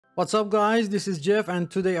What's up guys, this is Jeff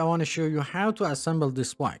and today I want to show you how to assemble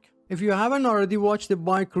this bike. If you haven't already watched the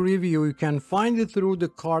bike review, you can find it through the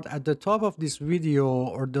card at the top of this video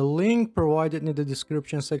or the link provided in the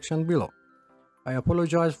description section below. I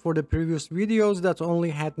apologize for the previous videos that only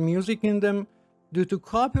had music in them. Due to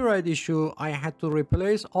copyright issue, I had to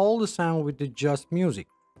replace all the sound with the just music.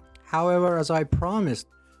 However, as I promised,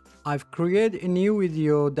 I've created a new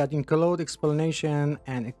video that includes explanation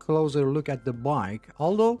and a closer look at the bike.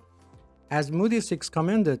 Although, as Moody6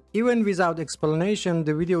 commented, even without explanation,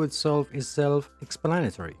 the video itself is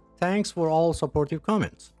self-explanatory. Thanks for all supportive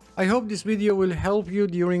comments. I hope this video will help you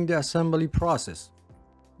during the assembly process.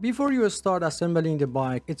 Before you start assembling the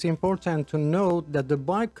bike, it's important to note that the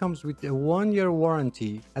bike comes with a 1-year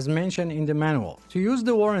warranty as mentioned in the manual. To use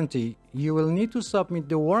the warranty, you will need to submit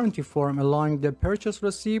the warranty form along the purchase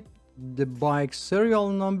receipt, the bike serial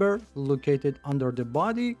number located under the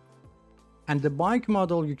body, and the bike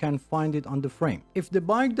model. You can find it on the frame. If the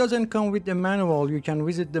bike doesn't come with the manual, you can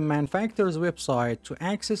visit the manufacturer's website to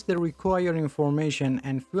access the required information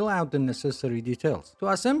and fill out the necessary details. To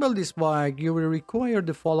assemble this bike, you will require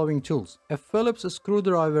the following tools: a Phillips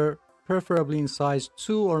screwdriver, preferably in size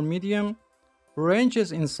 2 or medium,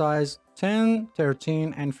 wrenches in size 10,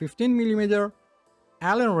 13, and 15 mm,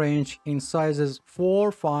 Allen wrench in sizes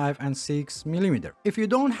 4, 5, and 6 mm. If you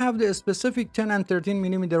don't have the specific 10 and 13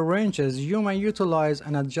 mm wrenches, you may utilize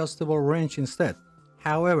an adjustable wrench instead.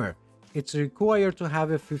 However, it's required to have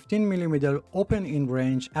a 15 mm open-end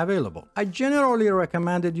wrench available. I generally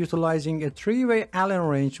recommended utilizing a 3-way Allen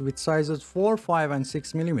wrench with sizes 4, 5, and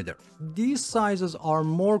 6 mm. These sizes are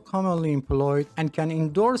more commonly employed and can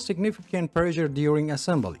endure significant pressure during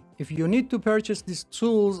assembly. If you need to purchase these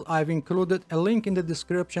tools, I've included a link in the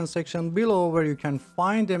description section below where you can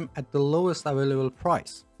find them at the lowest available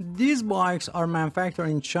price. These bikes are manufactured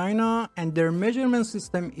in China and their measurement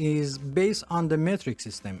system is based on the metric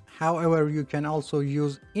system. However, you can also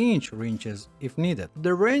use inch wrenches if needed.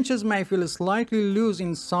 The wrenches may feel slightly loose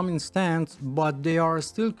in some instances, but they are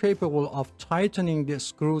still capable of tightening the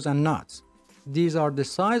screws and nuts. These are the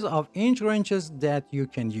size of inch wrenches that you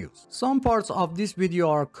can use. Some parts of this video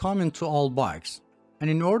are common to all bikes,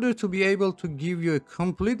 and in order to be able to give you a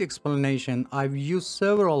complete explanation, I've used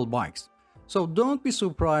several bikes. So don't be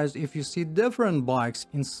surprised if you see different bikes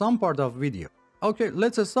in some part of video. Okay,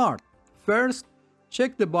 let's start. First,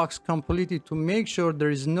 check the box completely to make sure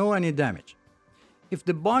there is no any damage. If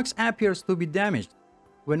the box appears to be damaged,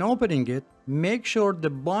 when opening it, make sure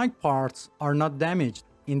the bike parts are not damaged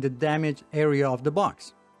in the damaged area of the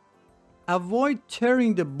box. Avoid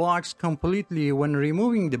tearing the box completely when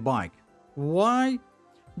removing the bike. Why?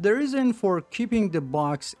 The reason for keeping the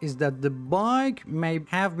box is that the bike may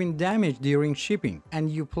have been damaged during shipping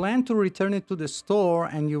and you plan to return it to the store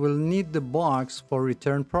and you will need the box for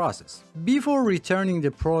return process. Before returning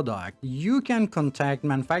the product, you can contact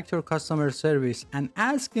manufacturer customer service and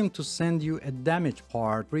ask them to send you a damaged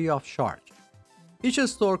part free of charge. Each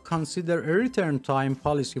store considers a return time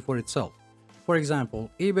policy for itself. For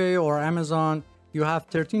example, eBay or Amazon, you have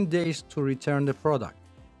 13 days to return the product.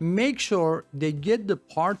 Make sure they get the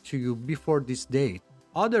part to you before this date,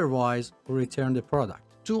 otherwise return the product.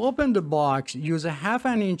 To open the box, use a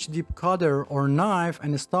 1/2 inch deep cutter or knife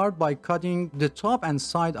and start by cutting the top and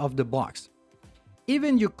side of the box.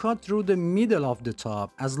 Even you cut through the middle of the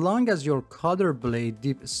top, as long as your cutter blade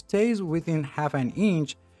dip stays within 1/2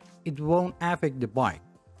 inch, it won't affect the bike.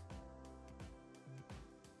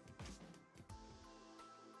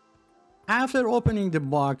 After opening the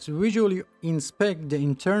box, visually inspect the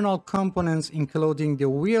internal components including the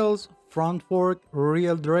wheels, front fork,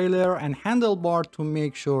 rear derailleur, and handlebar to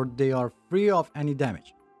make sure they are free of any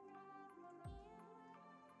damage.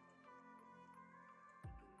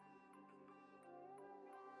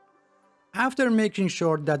 After making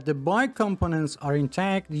sure that the bike components are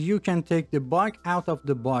intact, you can take the bike out of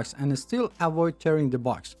the box and still avoid tearing the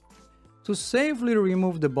box. To safely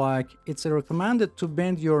remove the bike, it's recommended to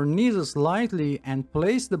bend your knees slightly and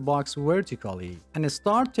place the box vertically and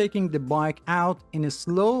start taking the bike out in a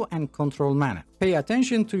slow and controlled manner. Pay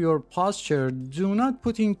attention to your posture. Do not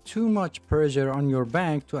put in too much pressure on your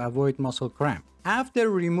back to avoid muscle cramp. After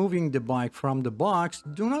removing the bike from the box,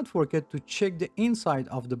 do not forget to check the inside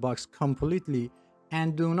of the box completely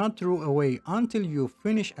and do not throw away until you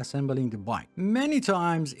finish assembling the bike. Many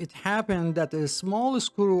times it happened that a small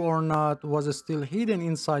screw or nut was still hidden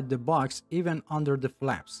inside the box, even under the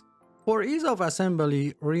flaps. For ease of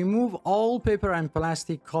assembly, remove all paper and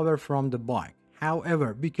plastic cover from the bike.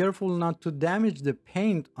 However, be careful not to damage the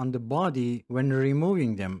paint on the body when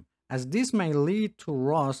removing them, as this may lead to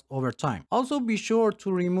rust over time. Also be sure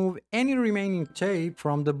to remove any remaining tape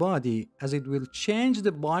from the body, as it will change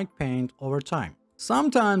the bike paint over time.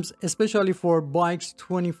 Sometimes, especially for bikes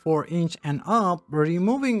 24-inch and up,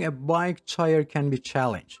 removing a bike tire can be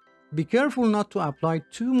challenged. Be careful not to apply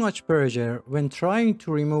too much pressure when trying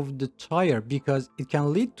to remove the tire, because it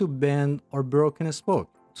can lead to bend or broken spoke.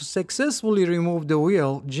 To successfully remove the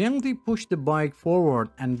wheel, gently push the bike forward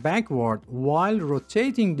and backward while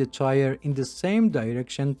rotating the tire in the same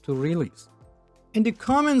direction to release. In the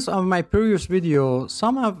comments of my previous video,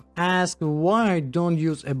 some have asked why I don't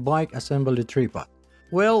use a bike assembly tripod.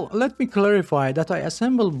 Well, let me clarify that I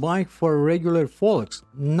assemble bike for regular folks,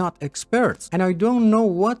 not experts, and I don't know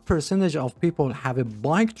what percentage of people have a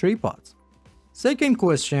bike tripods. Second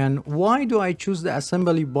question, why do I choose the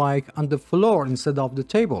assembly bike on the floor instead of the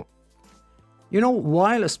table? You know,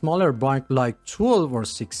 while a smaller bike like 12 or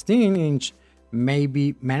 16-inch may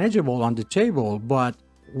be manageable on the table, but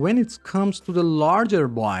when it comes to the larger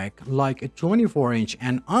bike like a 24-inch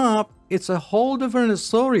and up, it's a whole different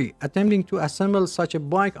story. Attempting to assemble such a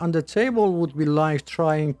bike on the table would be like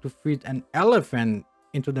trying to fit an elephant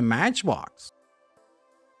into the matchbox.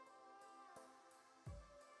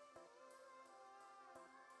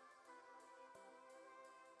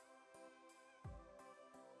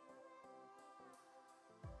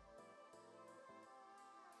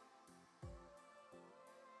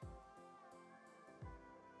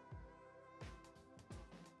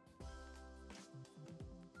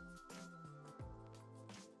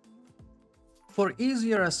 For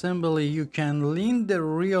easier assembly, you can lean the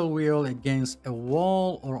rear wheel against a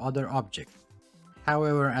wall or other object.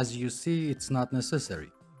 However, as you see, it's not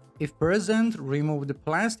necessary. If present, remove the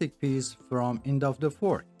plastic piece from end of the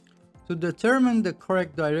fork. To determine the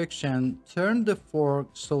correct direction, turn the fork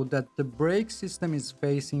so that the brake system is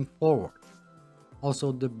facing forward.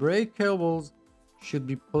 Also, the brake cables should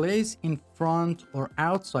be placed in front or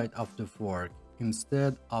outside of the fork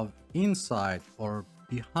instead of inside or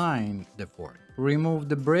behind the fork. Remove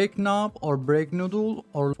the brake knob or brake noodle,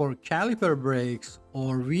 or for caliper brakes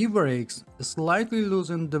or V-brakes, slightly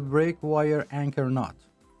loosen the brake wire anchor nut.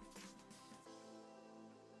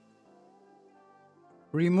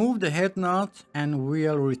 Remove the head nut and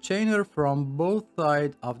wheel retainer from both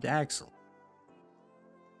sides of the axle.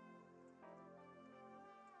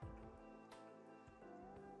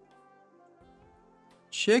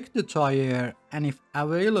 Check the tire and, if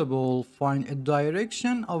available, find a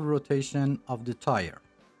direction of rotation of the tire.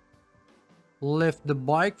 Lift the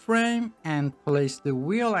bike frame and place the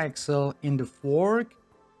wheel axle in the fork,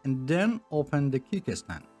 and then open the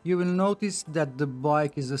kickstand. You will notice that the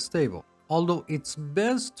bike is stable, although it's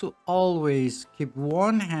best to always keep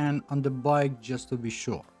one hand on the bike just to be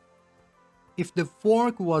sure. If the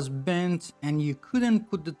fork was bent and you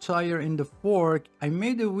couldn't put the tire in the fork, I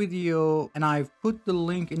made a video and I've put the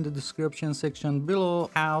link in the description section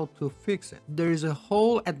below how to fix it. There is a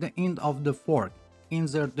hole at the end of the fork.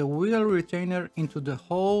 Insert the wheel retainer into the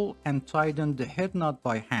hole and tighten the head nut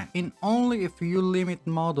by hand. In only a few limit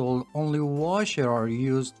models, only washers are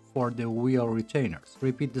used for the wheel retainers.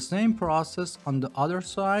 Repeat the same process on the other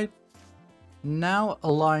side. Now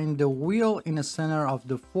align the wheel in the center of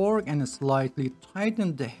the fork and slightly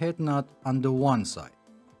tighten the head nut on the one side.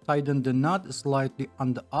 Tighten the nut slightly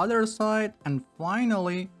on the other side, and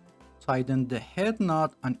finally tighten the head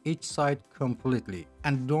nut on each side completely.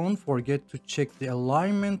 And don't forget to check the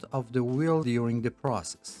alignment of the wheel during the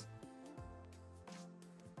process.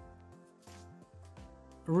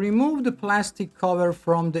 Remove the plastic cover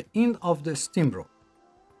from the end of the steam rod.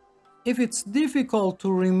 If it's difficult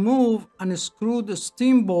to remove, unscrew the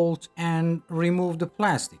steam bolt and remove the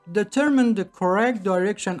plastic. Determine the correct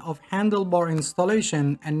direction of handlebar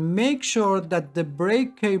installation and make sure that the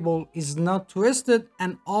brake cable is not twisted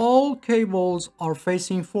and all cables are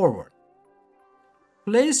facing forward.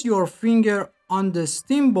 Place your finger on the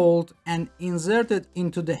steam bolt and insert it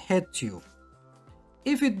into the head tube.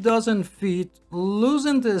 If it doesn't fit,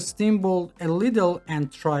 loosen the steam bolt a little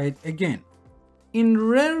and try it again. In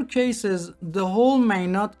rare cases, the hole may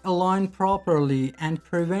not align properly and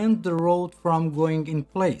prevent the rod from going in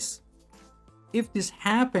place. If this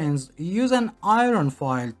happens, use an iron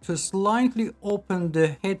file to slightly open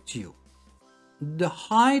the head tube. The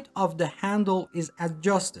height of the handle is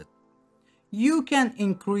adjusted. You can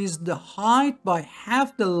increase the height by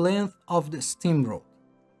half the length of the steam rod.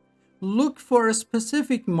 Look for a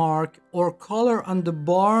specific mark or color on the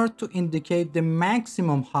bar to indicate the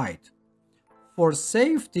maximum height. For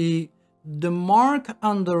safety, the mark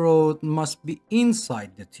on the rod must be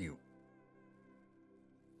inside the tube.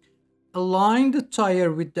 Align the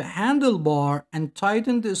tire with the handlebar and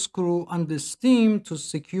tighten the screw on the stem to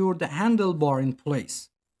secure the handlebar in place.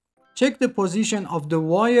 Check the position of the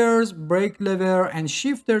wires, brake lever, and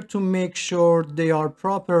shifter to make sure they are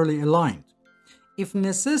properly aligned. If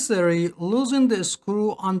necessary, loosen the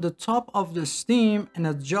screw on the top of the stem and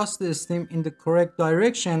adjust the stem in the correct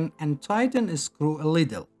direction and tighten the screw a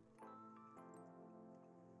little.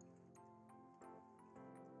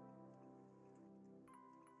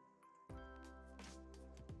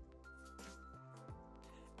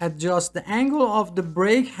 Adjust the angle of the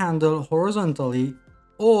brake handle horizontally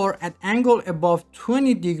or at angle above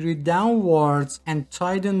 20 degrees downwards and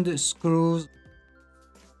tighten the screws.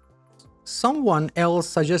 Someone else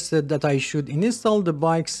suggested that I should install the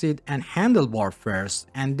bike seat and handlebar first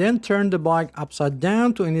and then turn the bike upside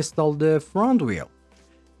down to install the front wheel.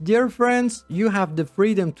 Dear friends, you have the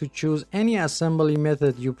freedom to choose any assembly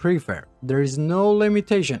method you prefer. There is no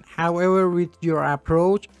limitation. However, with your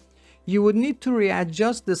approach, you would need to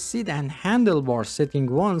readjust the seat and handlebar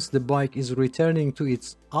setting once the bike is returning to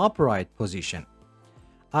its upright position.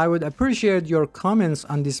 I would appreciate your comments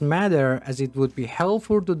on this matter as it would be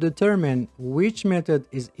helpful to determine which method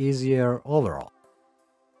is easier overall.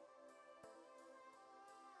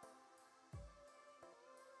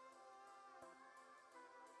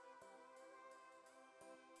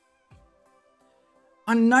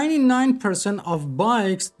 On 99% of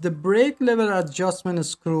bikes, the brake lever adjustment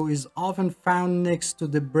screw is often found next to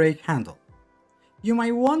the brake handle. You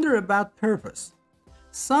might wonder about purpose.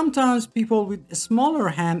 Sometimes people with a smaller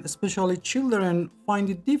hand, especially children, find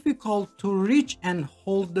it difficult to reach and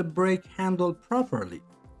hold the brake handle properly.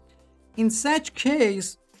 In such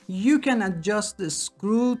case, you can adjust the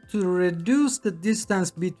screw to reduce the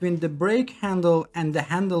distance between the brake handle and the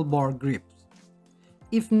handlebar grips.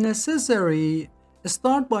 If necessary,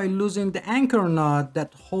 start by loosening the anchor nut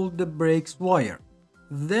that holds the brake's wire.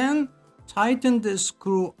 Then tighten the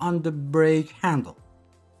screw on the brake handle.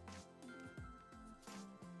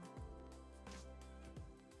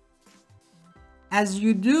 As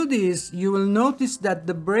you do this, you will notice that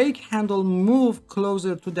the brake handle moves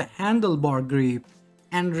closer to the handlebar grip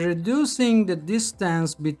and reducing the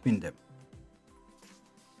distance between them.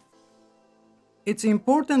 It's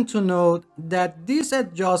important to note that this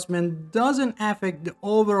adjustment doesn't affect the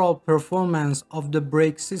overall performance of the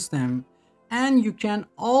brake system, and you can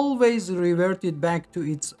always revert it back to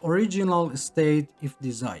its original state if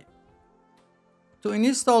desired. To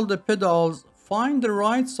install the pedals, find the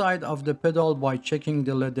right side of the pedal by checking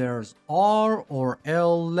the letters R or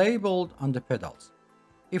L labeled on the pedals.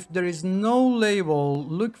 If there is no label,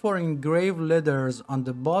 look for engraved letters on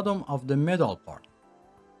the bottom of the metal part.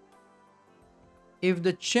 If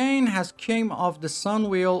the chain has came off the sun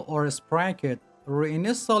wheel or sprocket,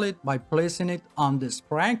 reinstall it by placing it on the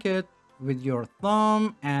sprocket with your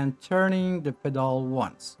thumb and turning the pedal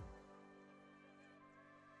once.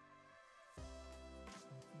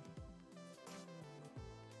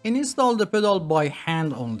 Install the pedal by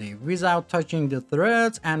hand only, without touching the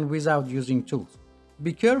threads and without using tools.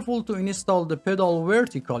 Be careful to install the pedal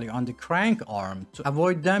vertically on the crank arm to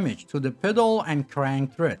avoid damage to the pedal and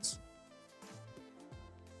crank threads.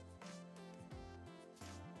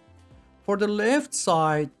 For the left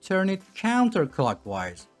side, turn it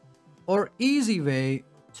counterclockwise, or easy way,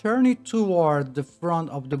 turn it toward the front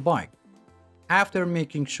of the bike. After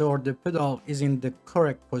making sure the pedal is in the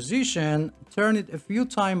correct position, turn it a few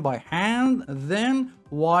times by hand, then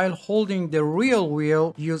while holding the rear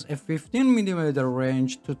wheel, use a 15mm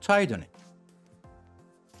wrench to tighten it.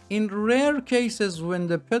 In rare cases when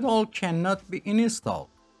the pedal cannot be installed,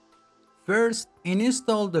 first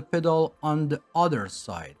install the pedal on the other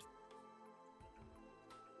side.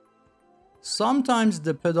 Sometimes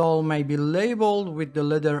the pedal may be labeled with the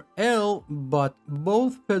letter L, but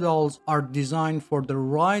both pedals are designed for the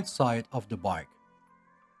right side of the bike.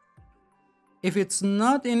 If it's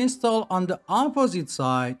not installed on the opposite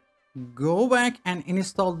side, go back and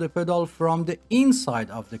install the pedal from the inside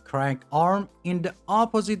of the crank arm in the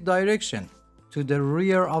opposite direction to the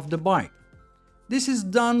rear of the bike. This is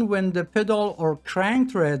done when the pedal or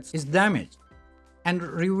crank thread is damaged. And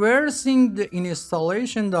reversing the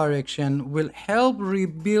installation direction will help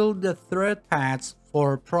rebuild the thread paths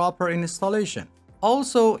for proper installation.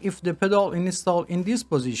 Also, if the pedal installed in this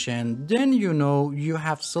position, then you know you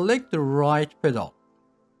have selected the right pedal.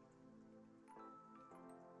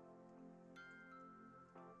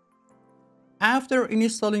 After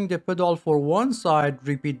installing the pedal for one side,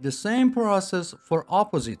 repeat the same process for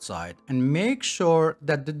opposite side and make sure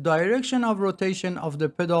that the direction of rotation of the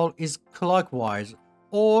pedal is clockwise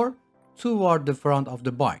or toward the front of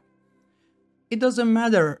the bike. It doesn't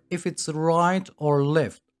matter if it's right or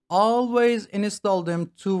left, always install them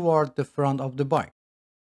toward the front of the bike.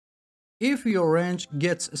 If your wrench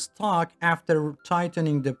gets stuck after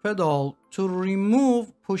tightening the pedal, to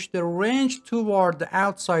remove, push the wrench toward the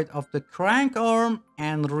outside of the crank arm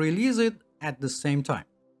and release it at the same time.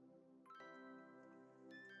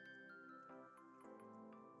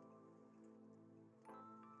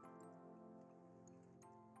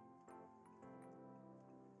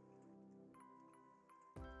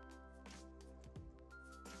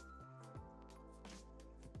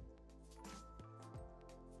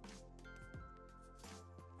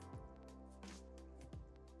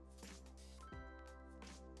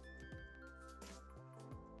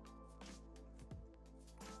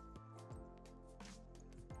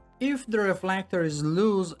 If the reflector is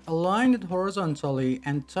loose, align it horizontally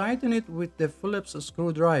and tighten it with the Phillips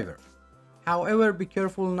screwdriver. However, be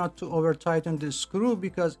careful not to over-tighten the screw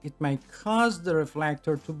because it may cause the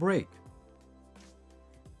reflector to break.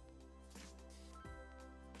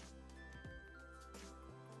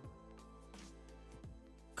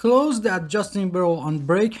 Close the adjusting barrel on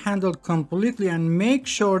brake handle completely and make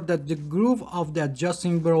sure that the groove of the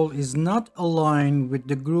adjusting barrel is not aligned with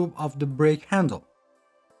the groove of the brake handle.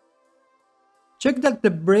 Check that the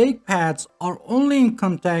brake pads are only in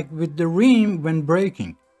contact with the rim when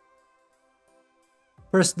braking.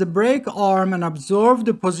 Press the brake arm and observe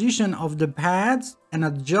the position of the pads and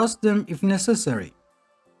adjust them if necessary.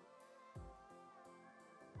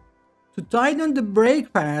 To tighten the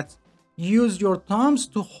brake pads, use your thumbs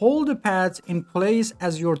to hold the pads in place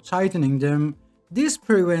as you're tightening them. This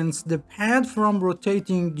prevents the pad from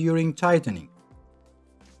rotating during tightening.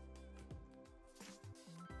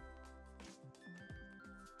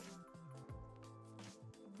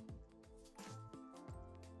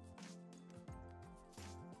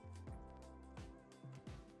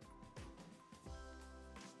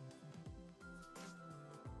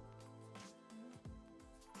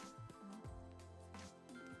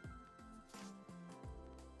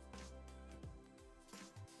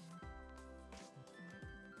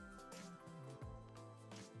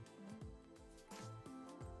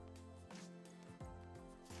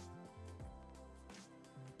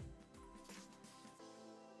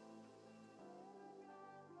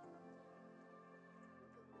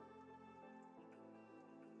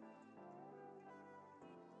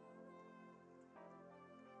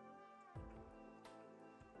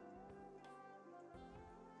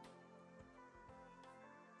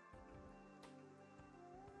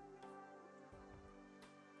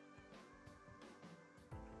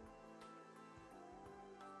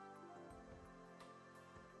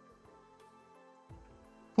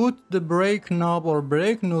 Put the brake knob or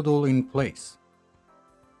brake noodle in place.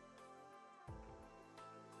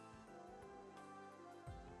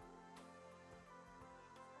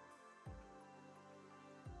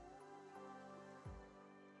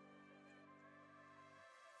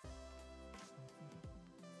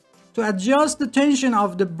 To adjust the tension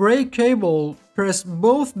of the brake cable, press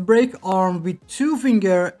both brake arms with 2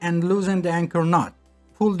 fingers and loosen the anchor nut.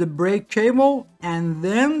 Pull the brake cable and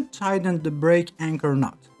then tighten the brake anchor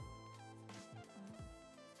nut.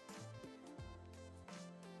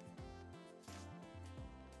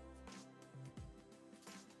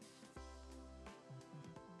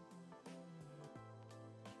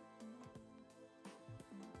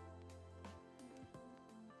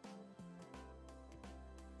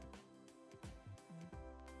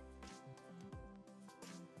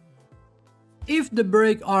 If the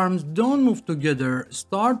brake arms don't move together,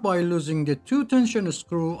 start by loosening the 2 tension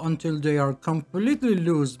screws until they are completely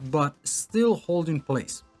loose but still hold in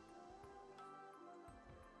place.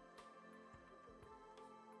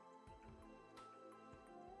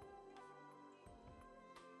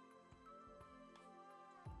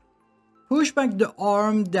 Push back the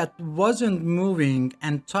arm that wasn't moving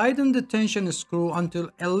and tighten the tension screw until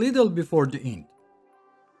a little before the end.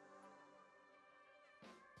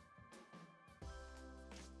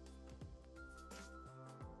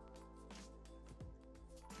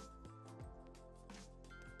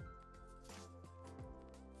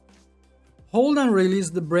 Hold and release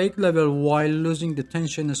the brake lever while losing the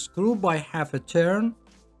tension screw by half a turn.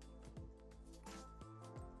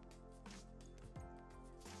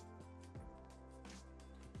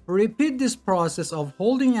 Repeat this process of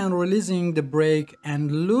holding and releasing the brake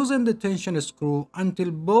and loosen the tension screw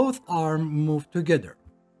until both arms move together.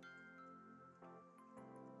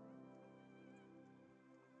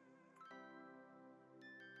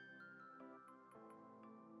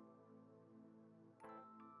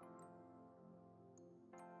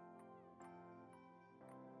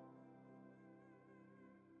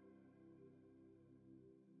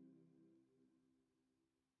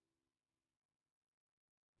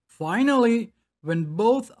 Finally, when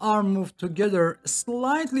both are moved together,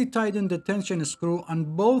 slightly tighten the tension screw on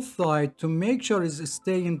both sides to make sure it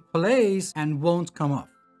stays in place and won't come off.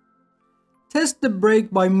 Test the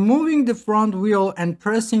brake by moving the front wheel and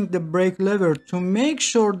pressing the brake lever to make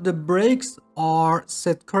sure the brakes are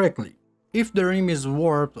set correctly. If the rim is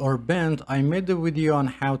warped or bent, I made a video on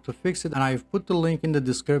how to fix it and I've put the link in the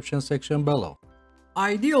description section below.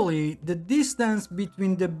 Ideally, the distance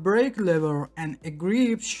between the brake lever and a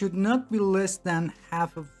grip should not be less than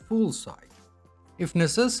half a full size. If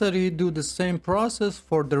necessary, do the same process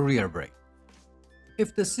for the rear brake.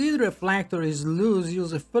 If the seat reflector is loose,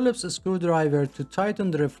 use a Phillips screwdriver to tighten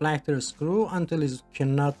the reflector screw until it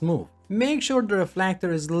cannot move. Make sure the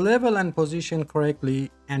reflector is level and positioned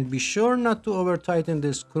correctly, and be sure not to over tighten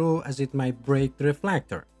the screw as it might break the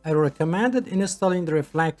reflector. I recommended installing the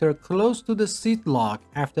reflector close to the seat lock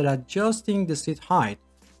after adjusting the seat height.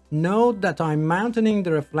 Note that I'm mounting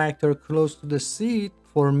the reflector close to the seat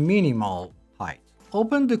for minimal height.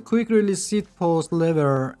 Open the quick release seat post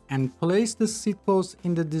lever and place the seat post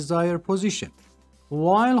in the desired position.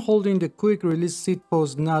 While holding the quick release seat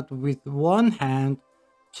post nut with one hand,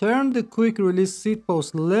 turn the quick release seat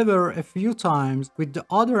post lever a few times with the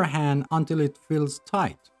other hand until it feels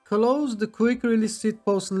tight. Close the quick release seat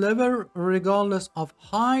post lever regardless of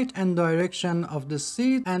height and direction of the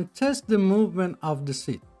seat and test the movement of the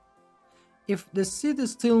seat. If the seat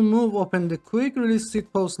still moves, open the quick release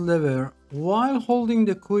seat post lever. While holding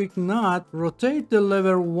the quick nut, rotate the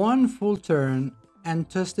lever one full turn and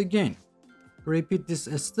test again. Repeat this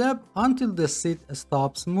step until the seat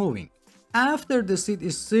stops moving. After the seat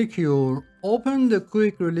is secure, open the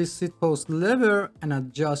quick release seat post lever and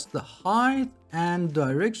adjust the height and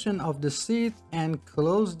direction of the seat and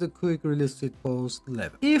close the quick release seat post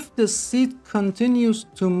lever. If the seat continues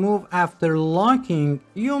to move after locking,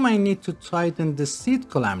 you may need to tighten the seat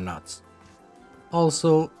clamp nuts.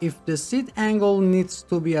 Also, if the seat angle needs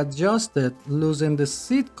to be adjusted, loosen the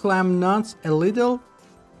seat clamp nuts a little,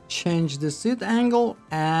 change the seat angle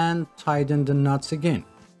and tighten the nuts again.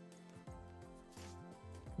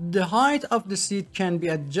 The height of the seat can be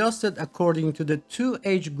adjusted according to the two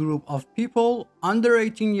age group of people under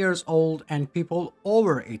 18 years old and people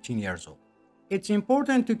over 18 years old. It's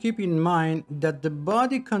important to keep in mind that the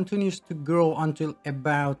body continues to grow until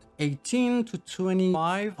about 18 to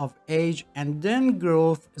 25 of age and then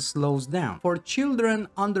growth slows down. For children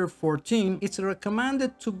under 14, it's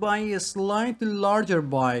recommended to buy a slightly larger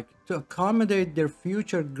bike to accommodate their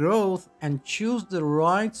future growth and choose the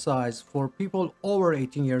right size for people over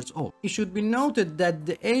 18 years old. It should be noted that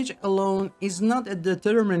the age alone is not a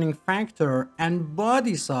determining factor and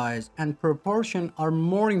body size and proportion are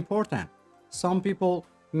more important. Some people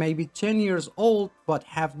may be 10 years old but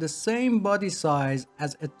have the same body size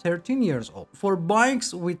as a 13 years old. For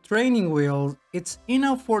bikes with training wheels, it's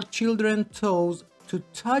enough for children's toes to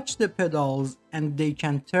touch the pedals and they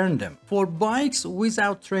can turn them. For bikes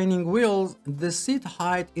without training wheels, the seat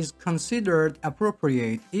height is considered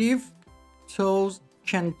appropriate if toes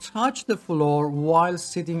can touch the floor while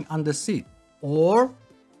sitting on the seat, or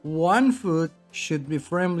one foot should be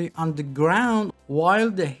firmly on the ground while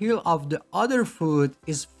the heel of the other foot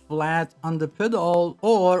is flat on the pedal,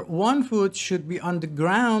 or one foot should be on the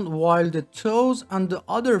ground while the toes on the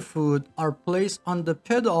other foot are placed on the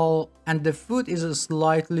pedal and the foot is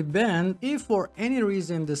slightly bent. If for any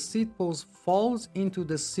reason the seat post falls into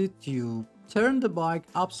the seat tube, turn the bike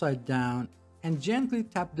upside down and gently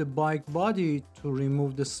tap the bike body to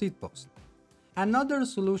remove the seat post. Another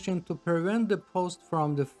solution to prevent the post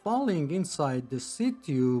from falling inside the seat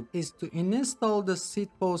tube is to install the seat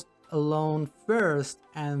post alone first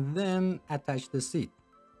and then attach the seat.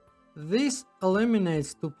 This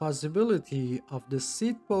eliminates the possibility of the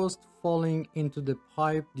seat post falling into the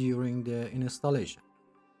pipe during the installation.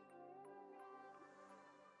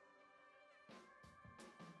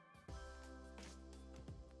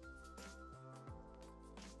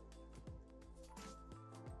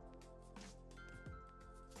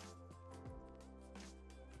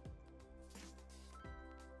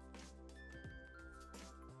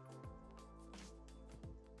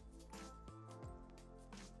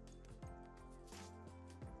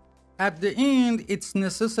 At the end, it's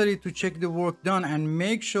necessary to check the work done and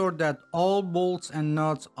make sure that all bolts and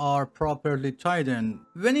nuts are properly tightened.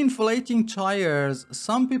 When inflating tires,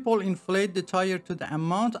 some people inflate the tire to the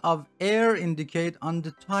amount of air indicated on the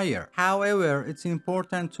tire. However, it's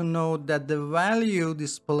important to note that the value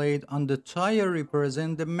displayed on the tire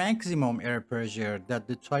represents the maximum air pressure that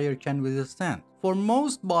the tire can withstand. For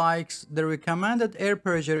most bikes, the recommended air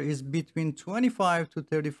pressure is between 25 to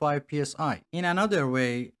 35 psi. In another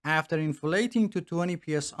way, after inflating to 20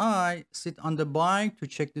 psi, sit on the bike to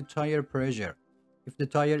check the tire pressure. If the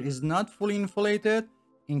tire is not fully inflated,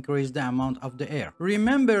 increase the amount of the air.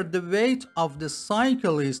 Remember, the weight of the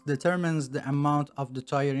cyclist determines the amount of the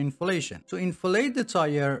tire inflation. To inflate the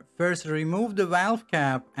tire, first remove the valve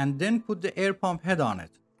cap and then put the air pump head on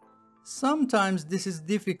it. Sometimes this is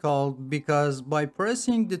difficult because by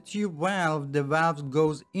pressing the tube valve, the valve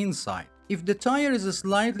goes inside. If the tire is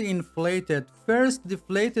slightly inflated, first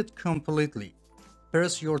deflate it completely.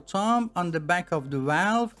 Press your thumb on the back of the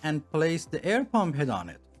valve and place the air pump head on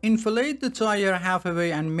it. Inflate the tire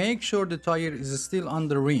halfway and make sure the tire is still on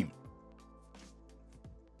the rim.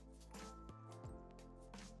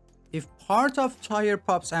 If part of tire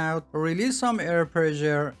pops out, release some air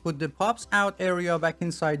pressure, put the pops out area back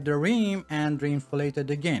inside the rim and reinflate it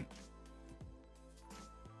again.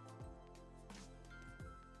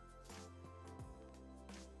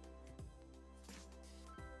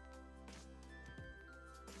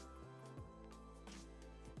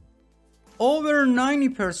 Over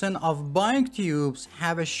 90% of bike tubes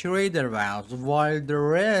have a Schrader valve, while the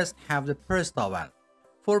rest have the Presta valve.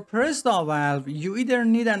 For Presta valve, you either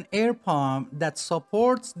need an air pump that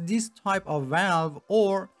supports this type of valve,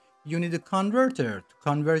 or you need a converter to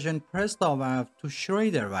conversion Presta valve to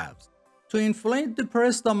Schrader valves. To inflate the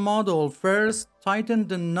Presta model, first tighten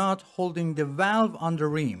the nut holding the valve on the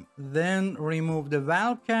rim, then remove the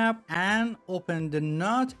valve cap and open the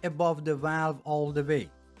nut above the valve all the way.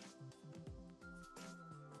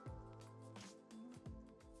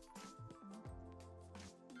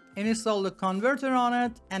 Install the converter on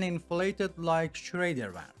it and inflate it like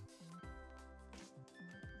Schrader valve.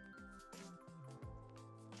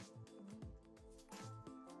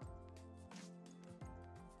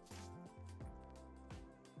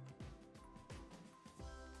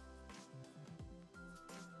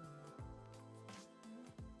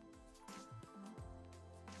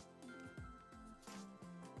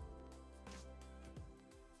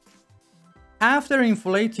 After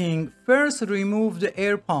inflating, first remove the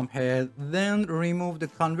air pump head, then remove the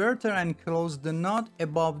converter and close the nut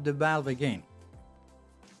above the valve again.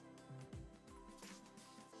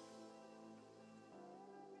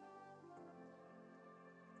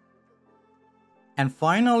 And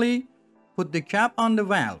finally, put the cap on the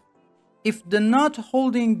valve. If the nut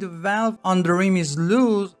holding the valve on the rim is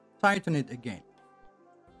loose, tighten it again.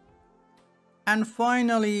 And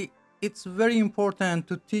finally, it's very important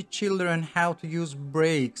to teach children how to use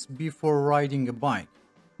brakes before riding a bike.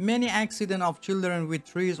 Many accidents of children with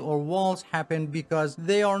trees or walls happen because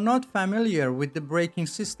they are not familiar with the braking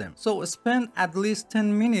system. So spend at least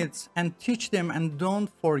 10 minutes and teach them, and don't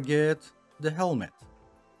forget the helmet.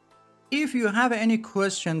 If you have any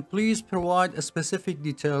question, please provide specific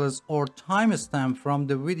details or timestamp from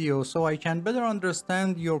the video so I can better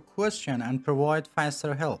understand your question and provide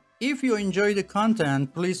faster help. If you enjoy the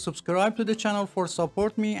content, please subscribe to the channel for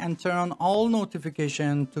support me and turn on all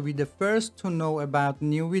notifications to be the first to know about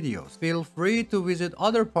new videos. Feel free to visit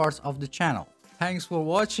other parts of the channel. Thanks for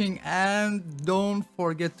watching and don't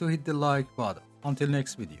forget to hit the like button. Until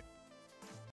next video.